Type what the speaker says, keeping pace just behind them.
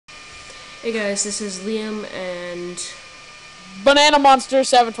Hey guys, this is Liam and Banana Monster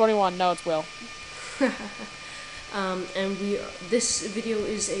 721. No, it's Will. this video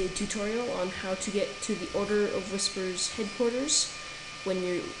is a tutorial on how to get to the Order of Whispers headquarters when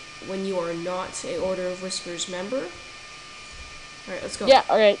you are not a Order of Whispers member. All right, let's go. Yeah,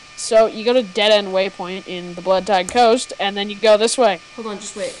 alright. So you go to Dead End Waypoint in the Blood Tide Coast, and then you go this way. Hold on,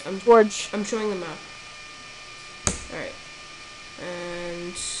 just wait. Towards. I'm showing the map. All right,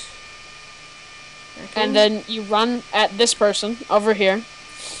 and And then you run at this person over here.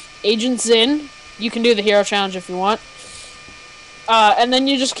 Agent Zin. You can do the hero challenge if you want. And then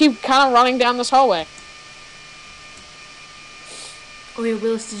you just keep kind of running down this hallway. Oh yeah,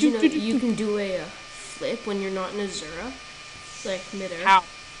 Willis, did you know you can do a flip when you're not in Azura? Like midair. How?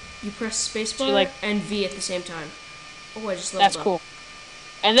 You press spacebar and V at the same time. Oh, I just leveled That's up. cool.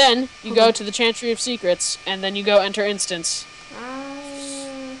 And then you go to the Chantry of Secrets, and then you go enter instance.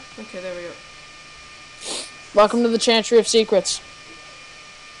 Okay, there we go. Welcome to the Chantry of Secrets.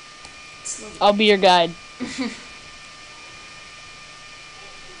 I'll be your guide.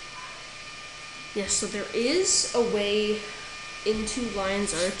 Yes, so there is a way into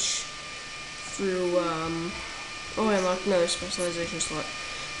Lion's Arch through, oh, I unlocked another specialization slot.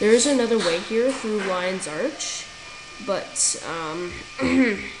 There is another way here through Lion's Arch, but,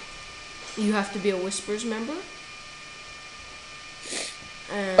 you have to be a Whispers member.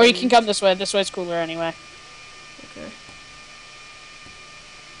 Or you can come this way. This way's cooler anyway. Okay.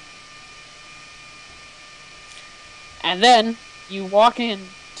 And then you walk in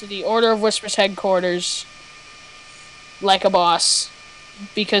to the Order of Whispers headquarters like a boss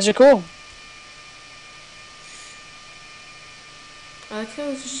because you're cool. I like how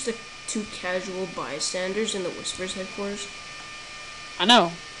it's just like two casual bystanders in the Whispers headquarters. I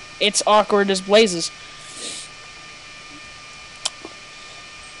know. It's awkward as blazes.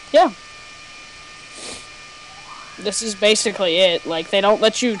 Yeah. This is basically it. Like, they don't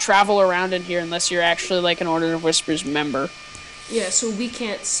let you travel around in here unless you're actually, like, an Order of Whispers member. Yeah, so we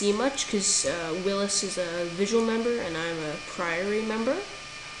can't see much because Willis is a visual member and I'm a Priory member.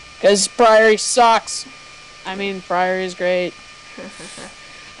 Because Priory sucks. I mean, Priory is great.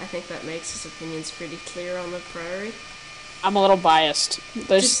 I think that makes his opinions pretty clear on the Priory. I'm a little biased.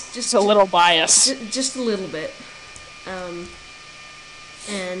 There's just a little bias. Just a little bit.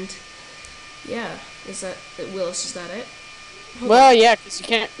 And yeah, Willis? Is that it? Well, yeah, because you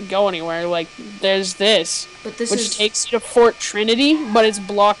can't go anywhere. Like, there's this, which takes you to Fort Trinity, but it's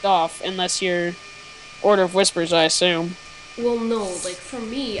blocked off unless you're Order of Whispers, I assume. Well, no, like, for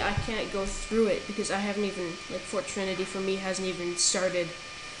me, I can't go through it because I haven't even, like, Fort Trinity for me hasn't even started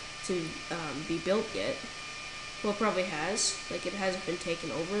to be built yet. Well, it probably has. Like, it hasn't been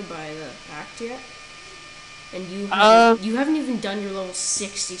taken over by the Pact yet. And you haven't even done your level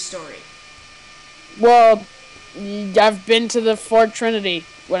 60 story. Well, I've been to the Fort Trinity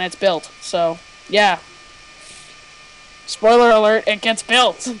when it's built, so, yeah. Spoiler alert, it gets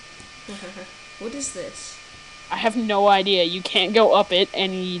built. What is this? I have no idea. You can't go up it,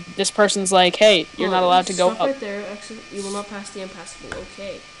 and this person's like, hey, you're not allowed to go up. Stop right there. Actually, you will not pass the impassable.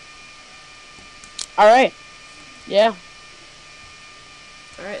 Okay. Alright. Yeah.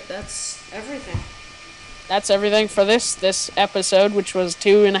 Alright, that's everything. That's everything for this episode, which was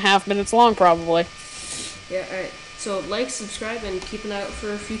 2.5 minutes long, probably. Yeah, alright. So, like, subscribe, and keep an eye out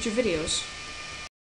for future videos.